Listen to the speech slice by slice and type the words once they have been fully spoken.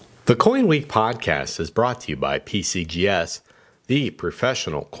The Coin Week podcast is brought to you by PCGS, the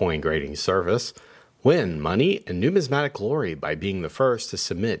professional coin grading service. Win money and numismatic glory by being the first to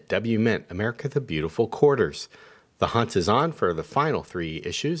submit WMint America the Beautiful quarters. The hunt is on for the final 3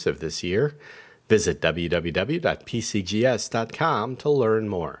 issues of this year. Visit www.pcgs.com to learn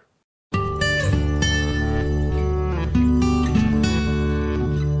more.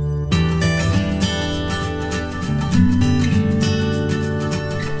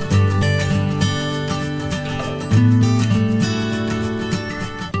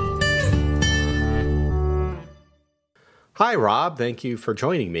 Hi, Rob. Thank you for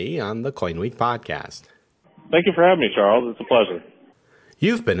joining me on the Coin Week podcast. Thank you for having me, Charles. It's a pleasure.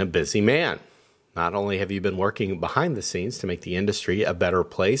 You've been a busy man. Not only have you been working behind the scenes to make the industry a better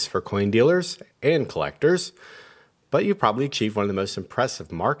place for coin dealers and collectors, but you probably achieved one of the most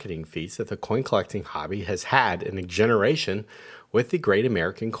impressive marketing feats that the coin collecting hobby has had in a generation with the Great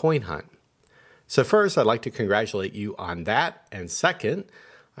American Coin Hunt. So first, I'd like to congratulate you on that. And second,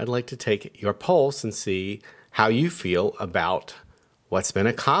 I'd like to take your pulse and see how you feel about what's been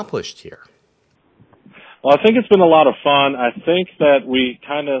accomplished here. Well, I think it's been a lot of fun. I think that we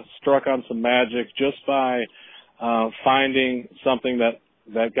kind of struck on some magic just by finding something that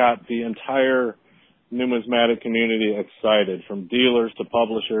got the entire numismatic community excited, from dealers to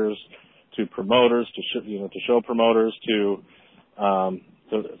publishers to promoters to show promoters to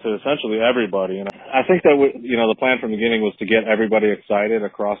essentially everybody. And I think that the plan from the beginning was to get everybody excited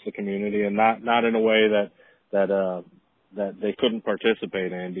across the community, and not in a way that they couldn't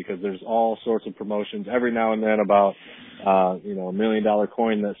participate in, because there's all sorts of promotions every now and then about $1 million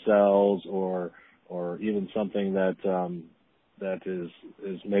coin that sells, or even something that is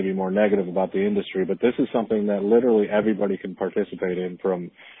maybe more negative about the industry. But this is something that literally everybody can participate in, from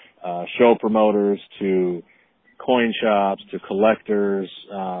show promoters to coin shops to collectors,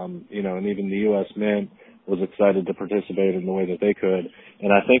 and even the U.S. Mint was excited to participate in the way that they could.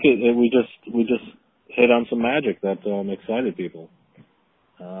 And I think we just hit on some magic that excited people.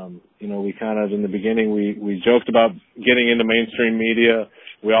 We kind of, in the beginning, we joked about getting into mainstream media.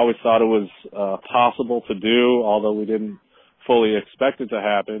 We always thought it was possible to do, although we didn't fully expect it to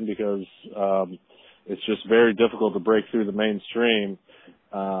happen, because it's just very difficult to break through the mainstream.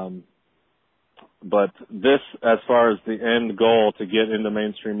 But this, as far as the end goal, to get into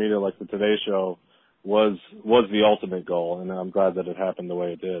mainstream media like the Today Show, was the ultimate goal, and I'm glad that it happened the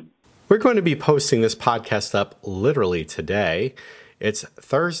way it did. We're going to be posting this podcast up literally today. It's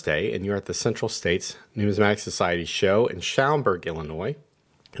Thursday, and you're at the Central States Numismatic Society show in Schaumburg, Illinois.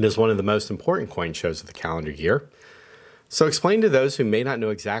 It is one of the most important coin shows of the calendar year. So explain to those who may not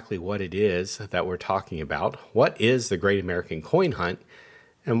know exactly what it is that we're talking about. What is the Great American Coin Hunt,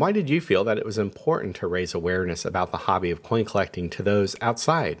 and why did you feel that it was important to raise awareness about the hobby of coin collecting to those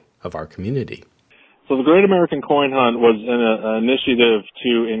outside of our community? So the Great American Coin Hunt was an initiative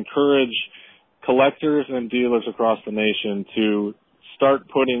to encourage collectors and dealers across the nation to start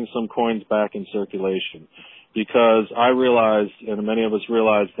putting some coins back in circulation, because I realized, and many of us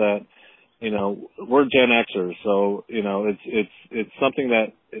realized, that we're Gen Xers, so it's something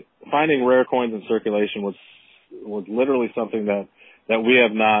that finding rare coins in circulation was literally something that we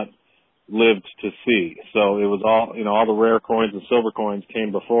have not lived to see. So it was all the rare coins and silver coins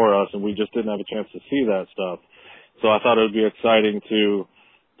came before us, and we just didn't have a chance to see that stuff. So I thought it would be exciting to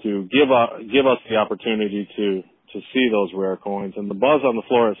give us the opportunity to see those rare coins. And the buzz on the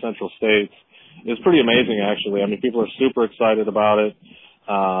floor at Central States is pretty amazing, actually. I mean, people are super excited about it.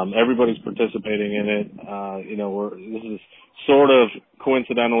 Everybody's participating in it. This is sort of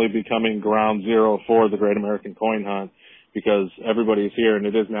coincidentally becoming ground zero for the Great American Coin Hunt, because everybody's here, and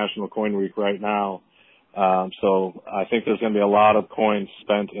it is National Coin Week right now. So I think there's going to be a lot of coins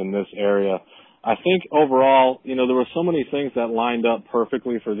spent in this area. I think overall, there were so many things that lined up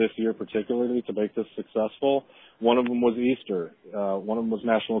perfectly for this year, particularly to make this successful. One of them was Easter. One of them was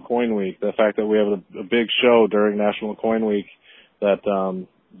National Coin Week. The fact that we have a big show during National Coin Week that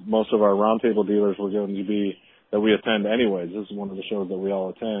most of our roundtable dealers were going to be, that we attend anyways. This is one of the shows that we all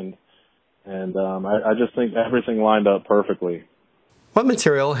attend. And I just think everything lined up perfectly. What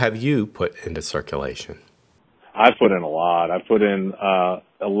material have you put into circulation? I've put in a lot. I've put in a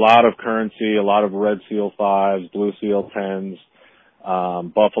lot of currency, a lot of Red Seal 5s, Blue Seal 10s,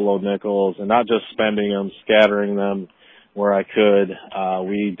 Buffalo nickels, and not just spending them, scattering them where I could.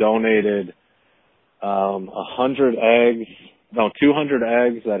 We donated 200 eggs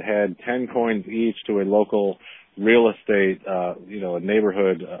that had 10 coins each to a local real estate, a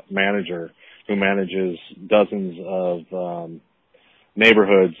neighborhood manager who manages dozens of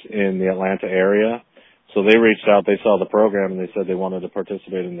neighborhoods in the Atlanta area. So they reached out, they saw the program, and they said they wanted to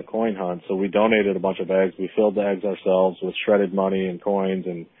participate in the coin hunt. So we donated a bunch of eggs. We filled the eggs ourselves with shredded money and coins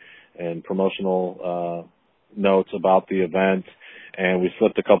and promotional notes about the event. And we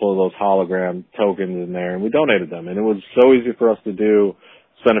slipped a couple of those hologram tokens in there, and we donated them. And it was so easy for us to do.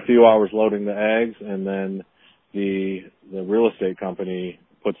 Spend a few hours loading the eggs, and then the real estate company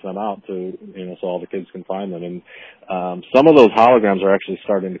puts them out to, so all the kids can find them. And some of those holograms are actually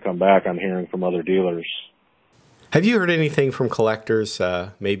starting to come back, I'm hearing from other dealers. Have you heard anything from collectors,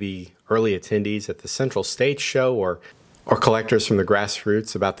 maybe early attendees at the Central States show or collectors from the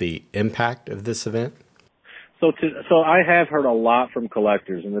grassroots about the impact of this event? So I have heard a lot from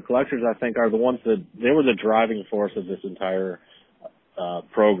collectors, and the collectors, I think, are the ones that they were the driving force of this entire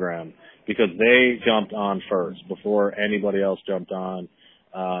program, because they jumped on first before anybody else jumped on.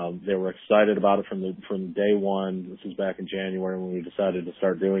 They were excited about it from day one. This was back in January when we decided to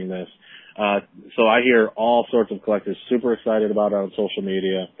start doing this. So I hear all sorts of collectors super excited about it on social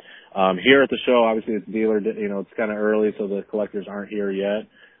media. Here at the show, obviously it's dealer, it's kind of early, so the collectors aren't here yet.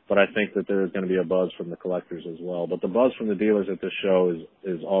 But I think that there's going to be a buzz from the collectors as well. But the buzz from the dealers at this show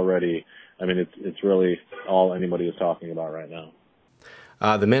is already, it's really all anybody is talking about right now.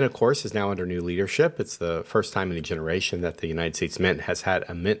 The Mint, of course, is now under new leadership. It's the first time in a generation that the United States Mint has had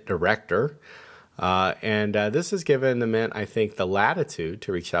a Mint director. And this has given the Mint, I think, the latitude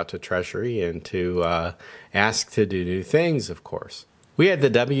to reach out to Treasury and to ask to do new things, of course. We had the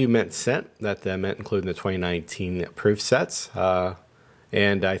W Mint Cent that the Mint included in the 2019 proof sets.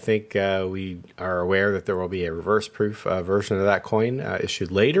 And I think we are aware that there will be a reverse proof version of that coin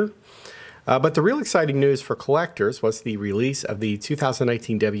issued later. But the real exciting news for collectors was the release of the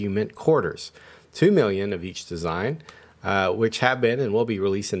 2019 W Mint quarters, 2 million of each design, which have been and will be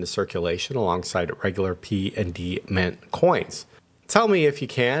released into circulation alongside regular P&D Mint coins. Tell me, if you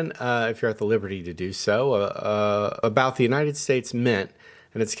can, if you're at the liberty to do so, about the United States Mint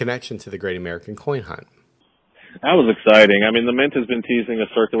and its connection to the Great American Coin Hunt. That was exciting. The Mint has been teasing a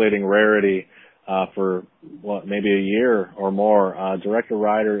circulating rarity for maybe a year or more. Director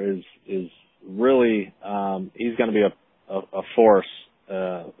Ryder is really he's going to be a force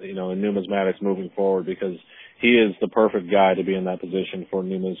in numismatics moving forward, because he is the perfect guy to be in that position for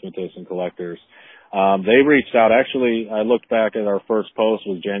numismatists and collectors. They reached out. Actually, I looked back at our first post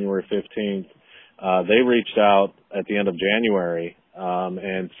was January 15th. They reached out at the end of January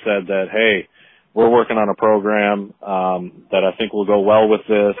and said that, hey, we're working on a program that I think will go well with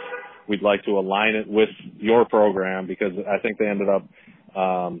this. We'd like to align it with your program, because I think they ended up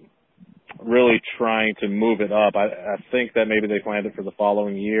really trying to move it up. I think that maybe they planned it for the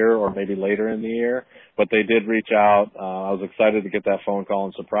following year or maybe later in the year, but they did reach out. I was excited to get that phone call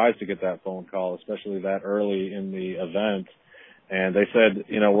and surprised to get that phone call, especially that early in the event. And they said,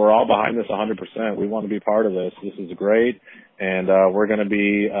 we're all behind this 100%. We want to be part of this. This is great. And we're going to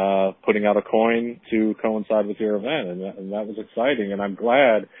be putting out a coin to coincide with your event. And that was exciting. And I'm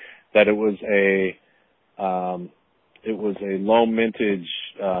glad that it was a low mintage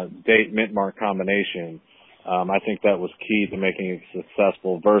date mint mark combination. I think that was key to making it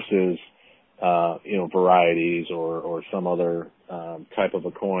successful versus varieties or some other type of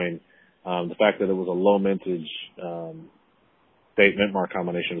a coin. The fact that it was a low mintage date mint mark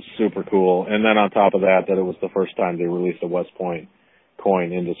combination is super cool. And then on top of that it was the first time they released a West Point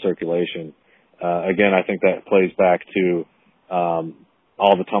coin into circulation. Again, I think that plays back to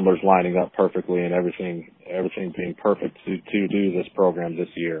all the tumblers lining up perfectly and everything being perfect to do this program this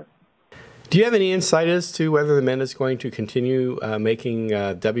year. Do you have any insight as to whether the Mint is going to continue making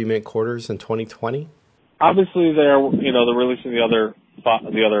W Mint quarters in 2020? Obviously, they're releasing the other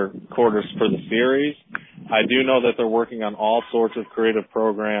quarters for the series. I do know that they're working on all sorts of creative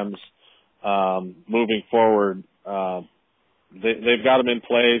programs moving forward. They've got them in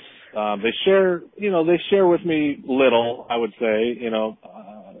place. They share with me little, I would say, and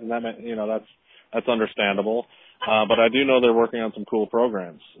that's understandable. But I do know they're working on some cool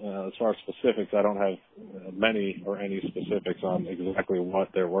programs. As far as specifics, I don't have many or any specifics on exactly what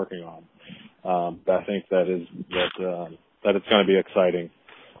they're working on. But I think that it's going to be exciting.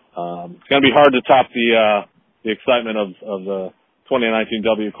 It's going to be hard to top the excitement of the 2019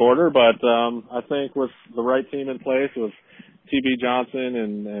 W quarter, but I think with the right team in place, with T.B. Johnson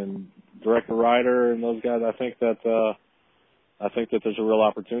and Director Ryder and those guys, I think that there's a real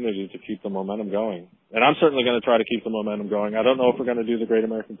opportunity to keep the momentum going. And I'm certainly going to try to keep the momentum going. I don't know if we're going to do the Great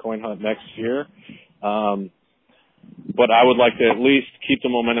American Coin Hunt next year, but I would like to at least keep the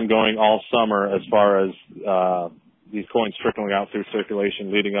momentum going all summer as far as these coins trickling out through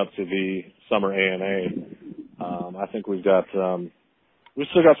circulation leading up to the summer ANA. I think we've got we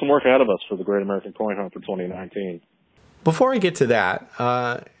still got some work ahead of us for the Great American Coin Hunt for 2019. Before I get to that,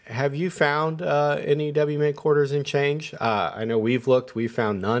 have you found any W-Mint quarters and change? I know we've looked, we've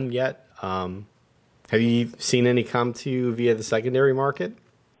found none yet. Have you seen any come to you via the secondary market?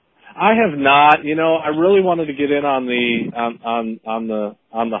 I have not. You know, I really wanted to get in on the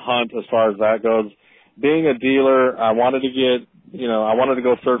hunt as far as that goes. Being a dealer, I wanted to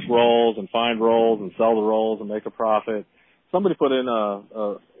go search rolls and find rolls and sell the rolls and make a profit. Somebody put in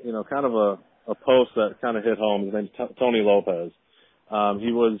a post that kind of hit home. His name's Tony Lopez.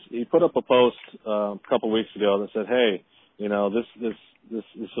 He put up a post a couple weeks ago that said, "Hey, you know, this is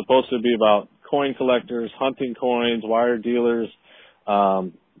supposed to be about coin collectors, hunting coins, wire dealers,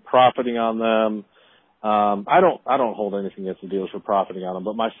 profiting on them." I don't hold anything against the dealers for profiting on them,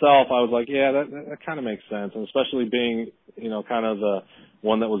 but myself, I was like, yeah, that kind of makes sense, and especially being, you know, kind of the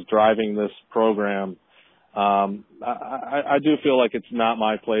one that was driving this program. I do feel like it's not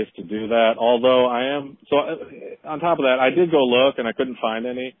my place to do that. Although on top of that, I did go look and I couldn't find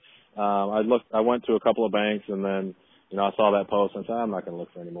any. I went to a couple of banks and then, you know, I saw that post and I said, I'm not going to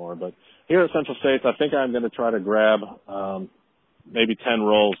look for any more. But here at Central States, I think I'm going to try to grab, maybe 10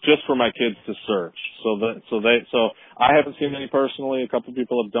 rolls just for my kids to search. So I haven't seen any personally. A couple of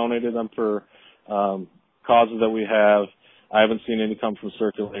people have donated them for, causes that we have. I haven't seen any come from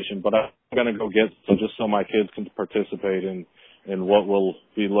circulation, but I'm going to go get some just so my kids can participate in what will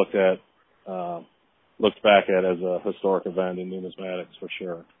be looked back at as a historic event in numismatics for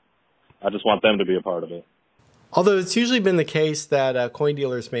sure. I just want them to be a part of it. Although it's usually been the case that coin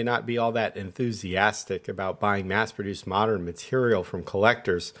dealers may not be all that enthusiastic about buying mass-produced modern material from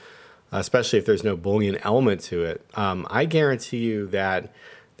collectors, especially if there's no bullion element to it, I guarantee you that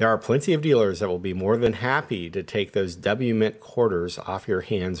there are plenty of dealers that will be more than happy to take those W-Mint quarters off your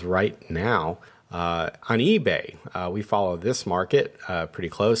hands right now. On eBay, we follow this market pretty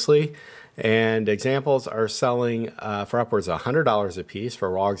closely, and examples are selling for upwards of $100 a piece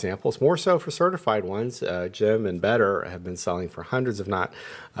for raw examples, more so for certified ones. Jim and Better have been selling for hundreds, if not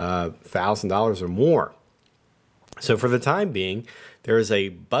 $1,000 or more. So for the time being, there is a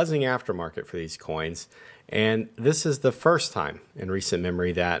buzzing aftermarket for these coins. And this is the first time in recent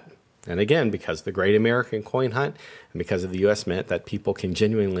memory that, and again, because of the Great American Coin Hunt and because of the U.S. Mint, that people can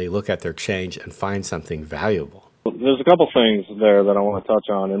genuinely look at their change and find something valuable. There's a couple things there that I want to touch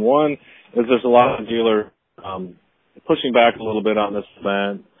on. And one is there's a lot of dealers pushing back a little bit on this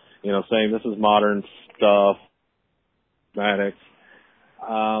event, you know, saying this is modern stuff, mathematics.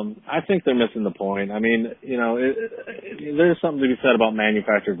 I think they're missing the point. I mean, you know, there's something to be said about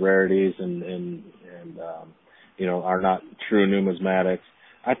manufactured rarities and you know, are not true numismatics.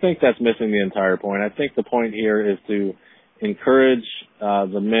 I think that's missing the entire point. I think the point here is to encourage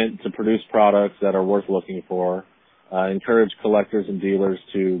the Mint to produce products that are worth looking for, encourage collectors and dealers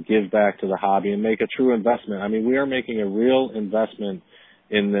to give back to the hobby and make a true investment. I mean, we are making a real investment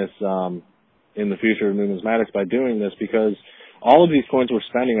in this, in the future of numismatics by doing this, because all of these coins we're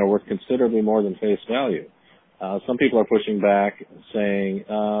spending are worth considerably more than face value. Some people are pushing back saying,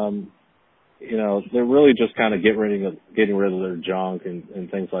 you know, they're really just kind of getting rid of their junk and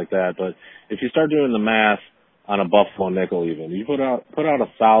things like that. But if you start doing the math on a Buffalo nickel, even you put out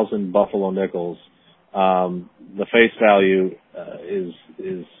 1,000 Buffalo nickels, the face value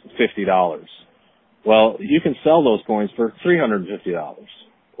is $50. Well, you can sell those coins for $350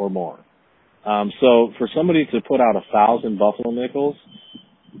 or more. So for somebody to put out 1,000 Buffalo nickels,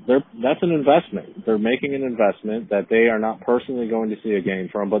 that's an investment. They're making an investment that they are not personally going to see a gain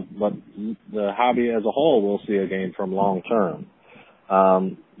from, but the hobby as a whole will see a gain from long term.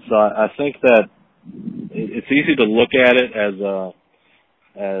 So I think that it's easy to look at it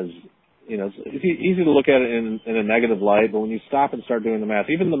as you know, it's easy to look at it in a negative light, but when you stop and start doing the math,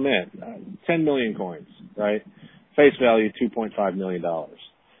 even the Mint, 10 million coins, right? Face value $2.5 million.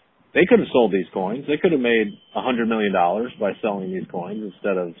 They could have sold these coins. They could have made $100 million by selling these coins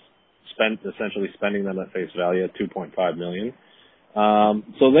instead of essentially spending them at face value at $2.5 million.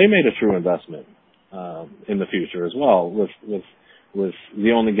 So they made a true investment in the future as well, with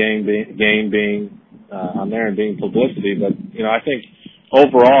the only gain being on there and being publicity. But you know, I think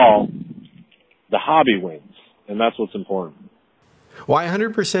overall the hobby wins, and that's what's important. Well, I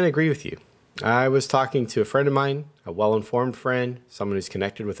 100% agree with you. I was talking to a friend of mine, a well-informed friend, someone who's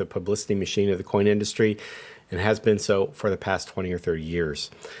connected with the publicity machine of the coin industry and has been so for the past 20 or 30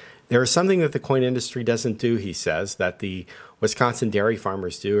 years. There is something that the coin industry doesn't do, he says, that the Wisconsin dairy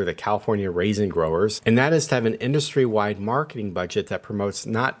farmers do or the California raisin growers, and that is to have an industry-wide marketing budget that promotes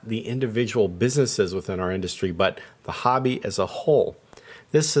not the individual businesses within our industry, but the hobby as a whole.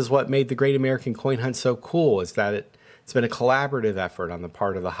 This is what made the Great American Coin Hunt so cool, is that it's It's been a collaborative effort on the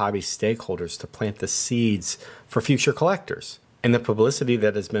part of the hobby stakeholders to plant the seeds for future collectors. And the publicity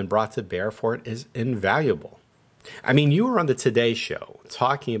that has been brought to bear for it is invaluable. I mean, you were on the Today Show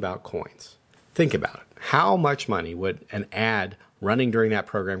talking about coins. Think about it. How much money would an ad running during that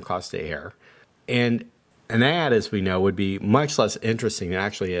program cost to air? And an ad, as we know, would be much less interesting than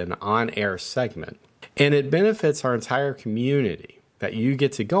actually an on-air segment. And it benefits our entire community that you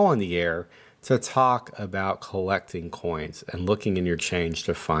get to go on the air to talk about collecting coins and looking in your change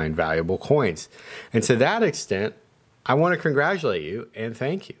to find valuable coins. And to that extent, I want to congratulate you and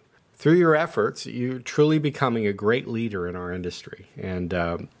thank you. Through your efforts, you're truly becoming a great leader in our industry. And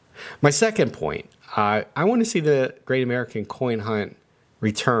my second point, I want to see the Great American Coin Hunt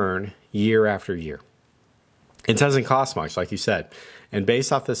return year after year. It doesn't cost much, like you said. And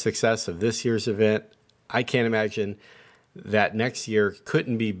based off the success of this year's event, I can't imagine that next year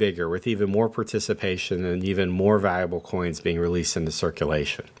couldn't be bigger with even more participation and even more valuable coins being released into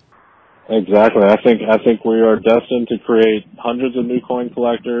circulation. Exactly. I think we are destined to create hundreds of new coin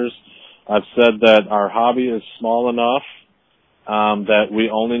collectors. I've said that our hobby is small enough that we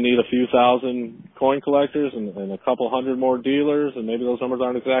only need a few thousand coin collectors and a couple hundred more dealers, and maybe those numbers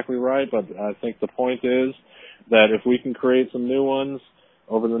aren't exactly right, but I think the point is that if we can create some new ones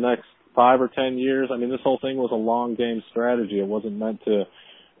over the next 5 or 10 years, I mean, this whole thing was a long game strategy. It wasn't meant to,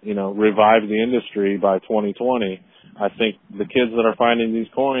 revive the industry by 2020. I think the kids that are finding these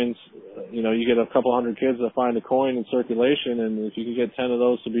coins, you get a couple hundred kids that find a coin in circulation, and if you can get 10 of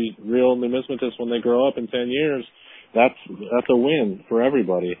those to be real numismatists when they grow up in 10 years, that's a win for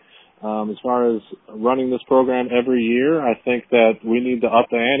everybody. As far as running this program every year, I think that we need to up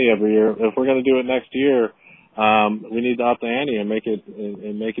the ante every year. If we're going to do it next year, we need to up the ante and make it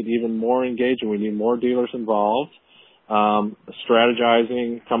even more engaging. We need more dealers involved,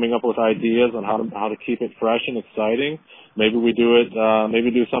 strategizing, coming up with ideas on how to keep it fresh and exciting. Maybe we do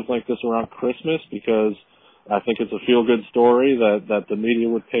something like this around Christmas, because I think it's a feel good story that the media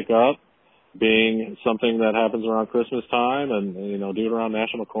would pick up, being something that happens around Christmas time, and do it around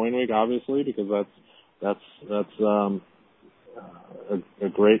National Coin Week, obviously, because that's a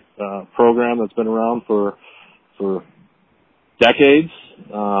great program that's been around for decades.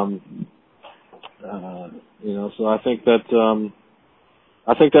 So I think that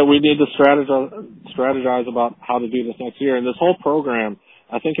we need to strategize about how to do this next year. And this whole program,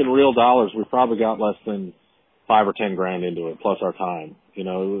 I think in real dollars, we probably got less than $5 or $10 grand into it, plus our time. It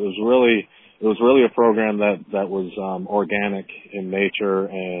was really a program that was organic in nature,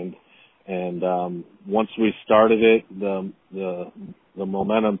 and once we started it, the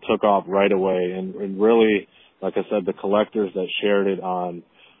momentum took off right away, and really, like I said, the collectors that shared it on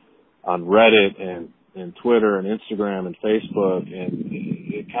Reddit and Twitter and Instagram and Facebook, and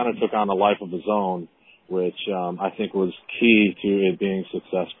it kind of took on a life of its own, which I think was key to it being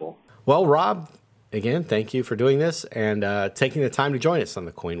successful. Well, Rob, again, thank you for doing this and taking the time to join us on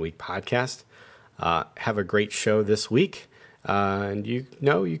the Coin Week podcast. Have a great show this week. And you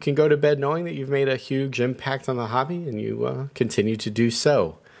can go to bed knowing that you've made a huge impact on the hobby, and you continue to do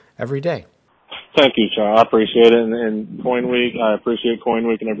so every day. Thank you, Charles. I appreciate it. And Coin Week, I appreciate Coin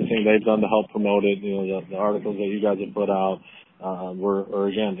Week and everything they've done to help promote it. The articles that you guys have put out were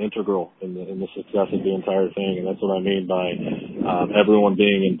again integral in the success of the entire thing. And that's what I mean by everyone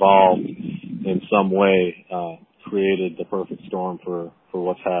being involved in some way created the perfect storm for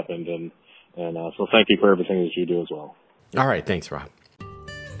what's happened. And so thank you for everything that you do as well. All right. Thanks, Rob.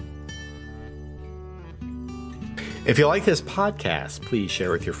 If you like this podcast, please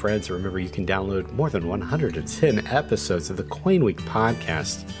share with your friends. Remember, you can download more than 110 episodes of the Coin Week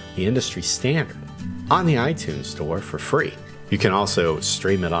podcast, the industry standard, on the iTunes store for free. You can also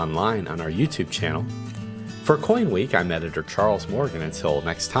stream it online on our YouTube channel. For Coin Week, I'm editor Charles Morgan. Until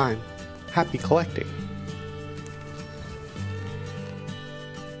next time, happy collecting.